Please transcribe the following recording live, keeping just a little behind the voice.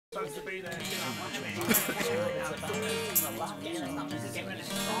Supposed to be there. Is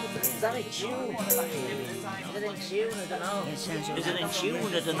that a tune? Is it in tune? I don't know. Is it in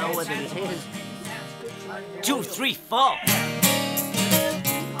tune? I don't know whether it is. 2, 3, 4.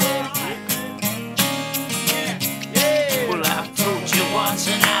 Well, I've told you once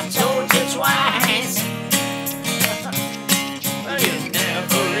and I've told you twice. But you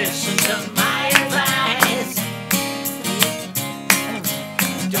never listen to my advice.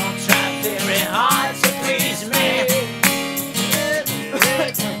 Don't try very hard to please me.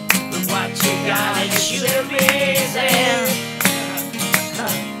 But what you got, it should be easy.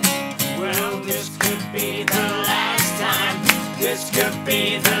 Well, this could be the last time. This could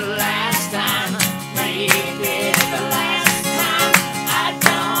be the last time. Maybe the last time. I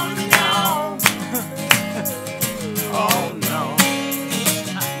don't know. Oh no.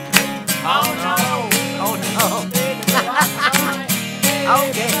 Oh no. Oh no.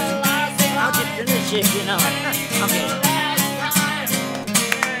 Okay. I'll just finish it, you know. Okay.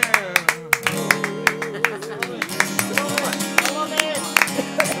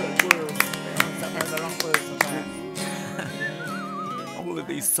 All of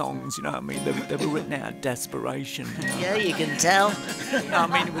these songs, you know what I mean? They were written out of desperation. You know? Yeah, you can tell. I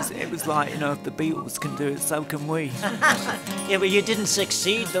mean, it was like, you know, if the Beatles can do it, so can we. Yeah, but you didn't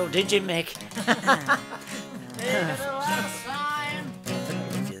succeed though, did you, Mick?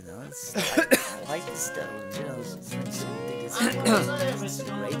 I like the Stones, you know, it's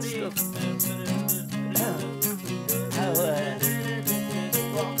great stuff.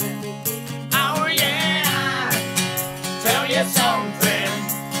 Oh yeah, tell you something,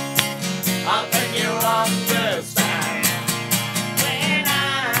 I think you understand. When I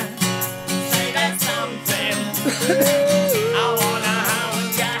say that something, I wanna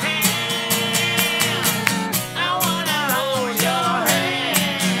hold your hand. I wanna hold your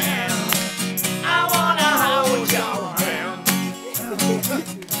hand. I wanna hold your hand.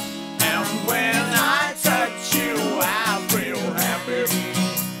 And when I touch you, I feel happy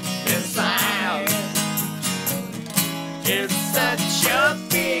inside. It's such a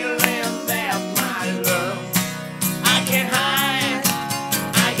feeling that my love I can hide,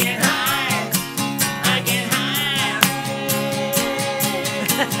 I can hide, I can hide.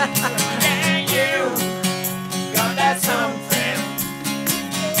 Yeah, you got that something,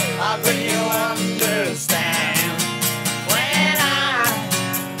 I think you understand. When I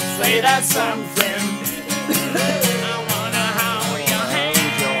say that something, I wanna hold your hand.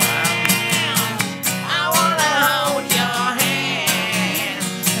 I wanna hold your hand.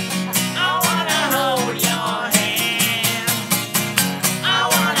 I wanna hold your hand. I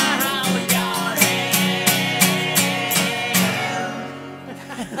wanna hold your hand.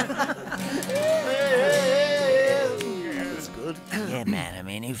 That's good. Yeah, man. I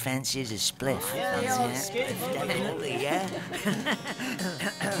mean, who fancies a spliff? Definitely, yeah.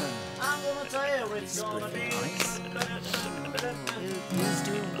 I'm gonna tell you it's gonna be. Who's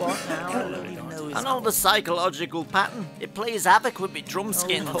doing what now? I don't even know. I know the psychological pattern. It plays havoc with me drum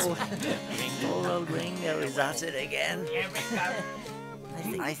skins. Poor old Ringo is at it again.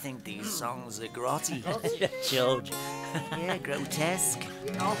 I think these songs are grotty. George. Yeah, grotesque.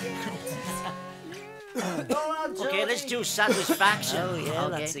 Okay, let's do Satisfaction. Oh yeah,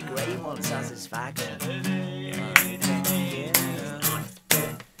 Okay. that's a great one, Satisfaction.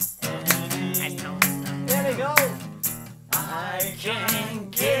 There we go. I can't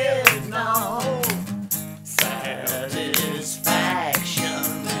get no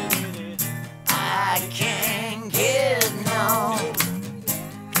satisfaction. I can't get no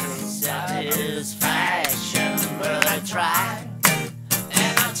satisfaction. But I tried,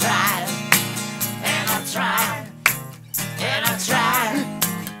 and I tried, and I tried, and I tried.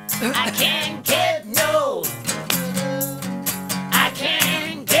 I can't get no. I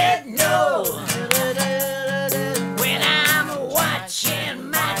can't get no. When I'm watching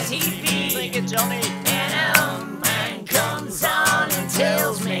my TV, and a man comes on and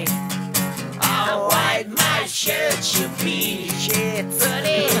tells me how white my shirt should be. But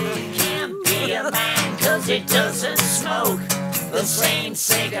it can't be a man, 'cause it doesn't smoke the same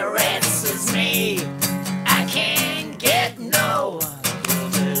cigarettes as me. I can't get no.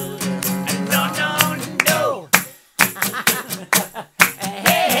 No, no, no.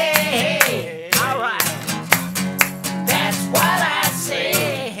 Hey, hey, hey. All right. That's what I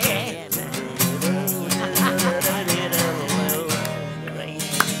say.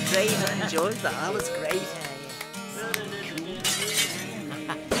 Great, I enjoyed that. That was great.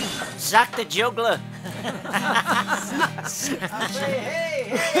 Zack the Juggler. I say, hey,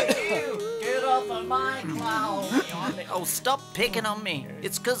 hey, you, get off off of my clothes. Oh, stop picking on me.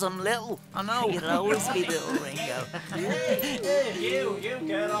 It's 'cause I'm little. I know. You'll always be little Ringo. You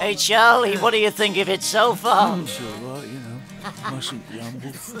girl. Hey, Charlie, what do you think of it so far? It's alright, you know. Mustn't be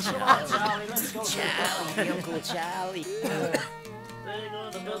humble. Charlie, let's go. Charlie, Uncle Charlie. They're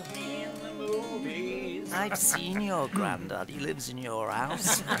gonna put me in the movies. I've seen your granddad. He lives in your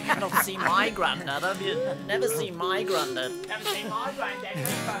house. You've not seen my granddad, have you? Never seen my granddad. Haven't seen my granddad.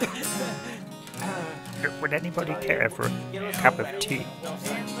 Would anybody care for a cup of tea?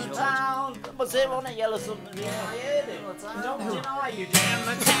 Town. Was there on a yellow submarine? I heard it. Don't deny you did. In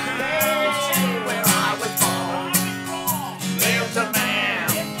the town where I was born, lived a man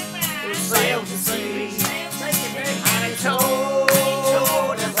who sailed the sea. And he told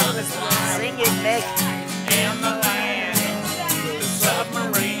us on his life. Sing it, Mick. In the land, the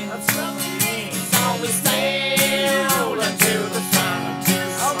submarine. So we sailed into the sun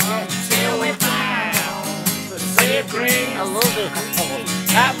till we found the safe green. I love it.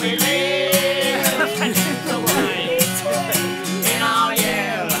 That we live in the white in our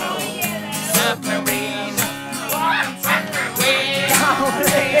yellow submarine. We all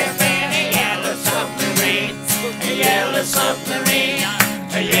live in a yellow submarine, a yellow submarine,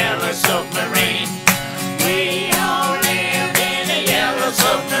 a yellow submarine. We all live in a yellow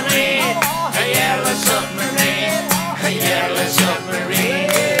submarine, a yellow submarine, a yellow submarine.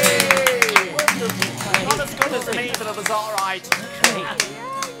 Not as good as me, but it was all right.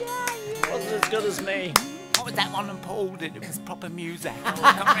 Wasn't as good as me. What was that one and Paul did? It was proper music.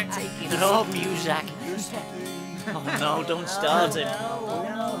 No music. Oh no, don't start it.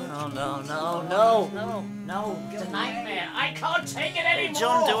 No. It's a nightmare. I can't take it anymore.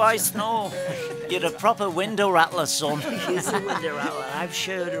 John, do I snore? You're a proper window rattler, son. He's a window rattler. I've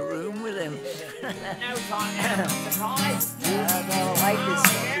shared a room with him. No time. Surprise. I like this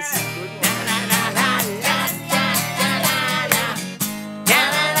one. This is a good one.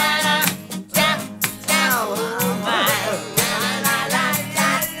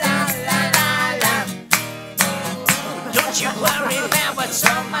 Don't you worry about what's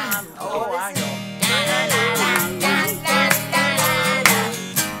on my mind. Oh, I know.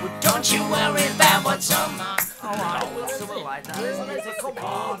 Don't you worry about what's on my mind. Oh, I know. Something like that. Come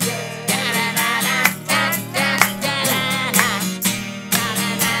on.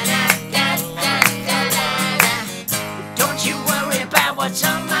 Don't you worry about what's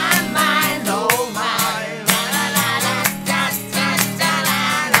on my mind. Oh, my.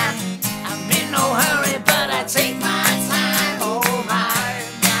 I'm in no hurry, but I take my time. Oh, my.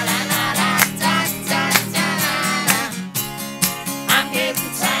 I'm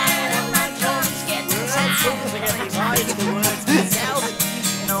getting tired of my drums getting tired.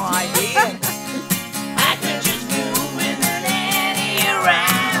 No idea. I could just move with any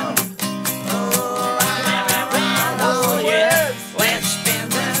around. Oh, around, oh yeah. Let's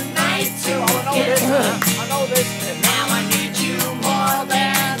spend the night together. I know this. Now I need you more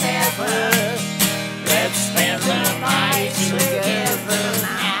than ever. Let's spend the night together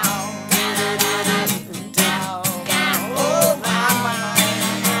now. Oh, my.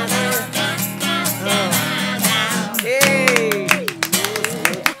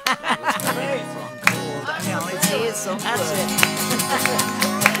 That's it.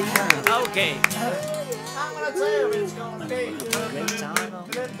 Okay. I'm gonna tell you it's gonna be. Great time.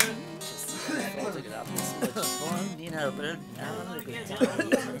 You know, but having a good time.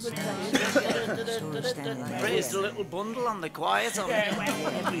 Raise the little bundle on the quiet on me.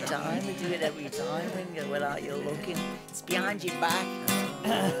 Every time, we do it every time, Ringo, without you looking. It's behind your back.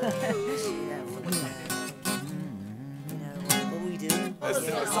 You know what we do.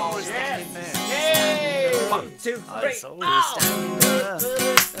 It's always standing there. Yay! 1, 2, 3. It's always standing there.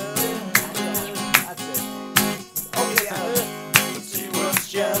 She was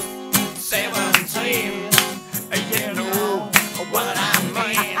just 17. You know what I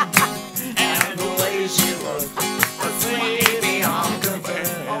mean. And the way she looked was way beyond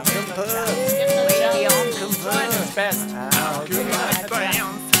compare. Way beyond compare. Best. How could I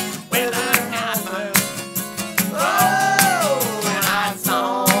dance with her husband? Oh, when I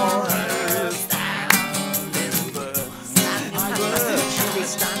saw her standing there. She'll be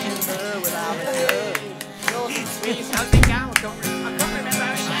standing there without a girl. Sweet, how's it going? I can't remember. I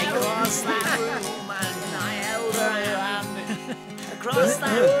crossed that room and I held her hand across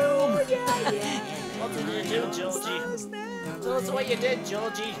that room. What did you do, Georgie? Tell us what you did,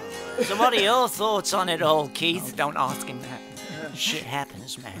 Georgie. So what are your thoughts on it all, Keith? Don't ask him that. Shit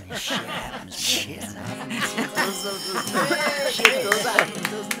happens, man. Shit happens. Shit happens. Shit does happen,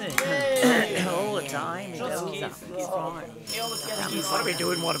 doesn't it? All the time. It does happen. What are we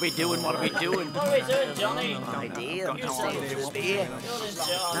doing? What are we doing? What are we doing? What are we doing, Johnny? No idea. I'm just here for the beer.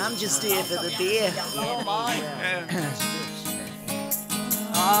 I'm just here for the beer. Oh my.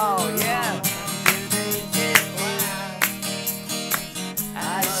 Oh, yeah.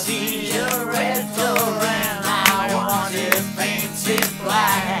 I see your red door and I want it painted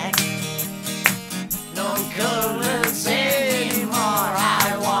black. No colors anymore,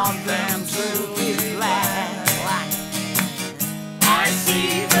 I want them to be black. I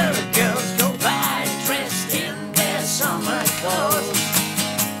see the girls go by dressed in their summer clothes.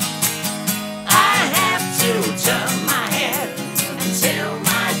 I have to turn my head until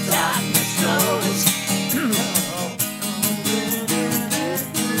my darkness flows.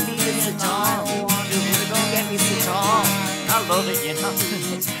 I love it, you know.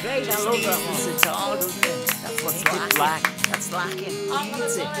 It's great. I love that one. Sitar, doesn't it? That's what's lacking. That's lacking.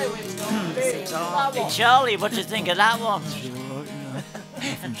 Needs it. Sitar. Hey, Charlie, what do you think of that one?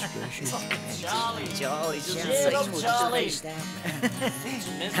 Charlie, Charlie, cheer up, Charlie. I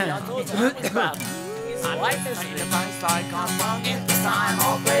thought that was bad. I like this. like I'm wrong. In the time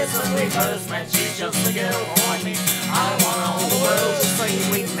or place when we first met, she's just a girl for me. I want all the world to see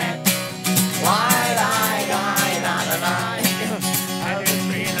we met. Wide eyed, and it's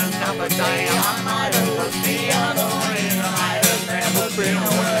been another day. I might have looked the other way, and I might have never been a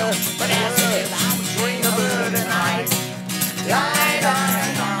word. But as it is, I would dream of her tonight.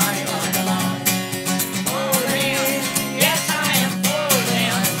 Falling, yes I am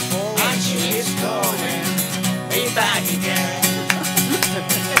falling, and she's calling me back again.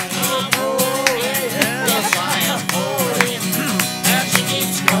 I'm falling, yes I am falling, and she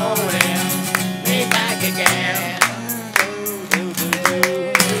keeps calling me back again.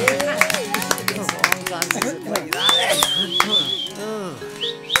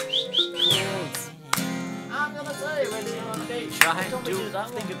 I'm gonna tell you when it's gonna be. Try Don't to do that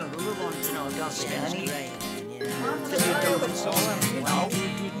one. think of another one, you know, I can't think of any.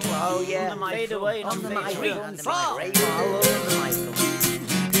 Oh, yeah. Fade away, On the microphone. on the All over the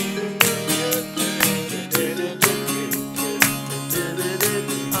microphone.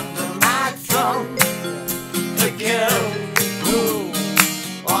 Under my throne, the girl who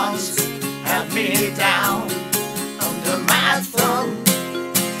once held me down. Under my throne,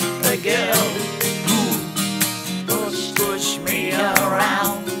 the girl who push me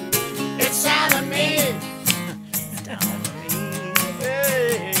around. It's out of me.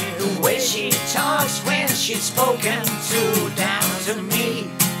 The way she talks when she's spoken to down to me.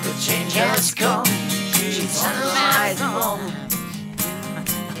 The change has come. She's on my throne.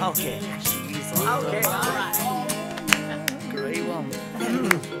 Okay. Okay, alright. Great one.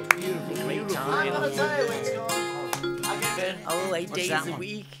 Great I'm time. gonna tell you what's going on. I get it. Oh, 8 What's days that a one?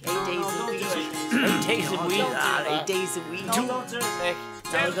 week. 8 days a week. 8 days a week. Ah, 8 days a week. No, don't do it, Nick.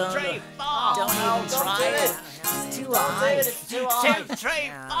 No, Two, don't. three, four. Don't No, even don't try do it. it. It's too Don't do high. it, it's too high. 2, 3,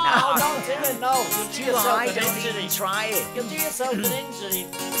 No, don't do it, no. You do Too yourself high. an Don't injury. even try it. You'll do yourself an injury.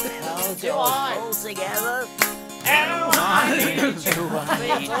 Oh, Too high. all together. I need your love.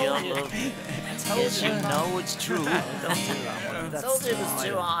 Yes, you know it's true. I told you it was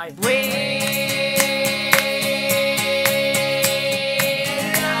too high.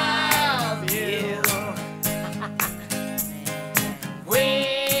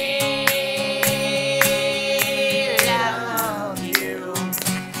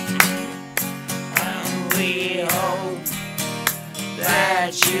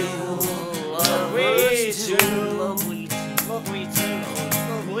 That you love me too, love me too, love me too,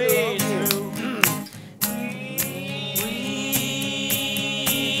 love me too. We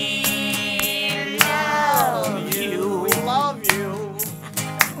love you, we love you.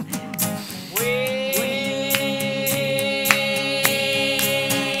 We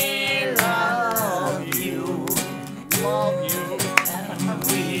love you, love you.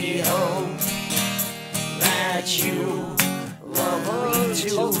 We hope that you love me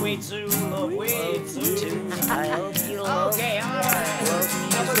too. Love me too. Love me too. I hope you love Okay, alright.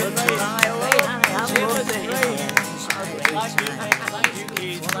 Have a good night. Have a good day. Thank you,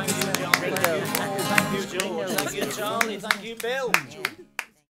 Keith. Thank you, John. Thank you, George. Thank you, Charlie. Thank you, Bill.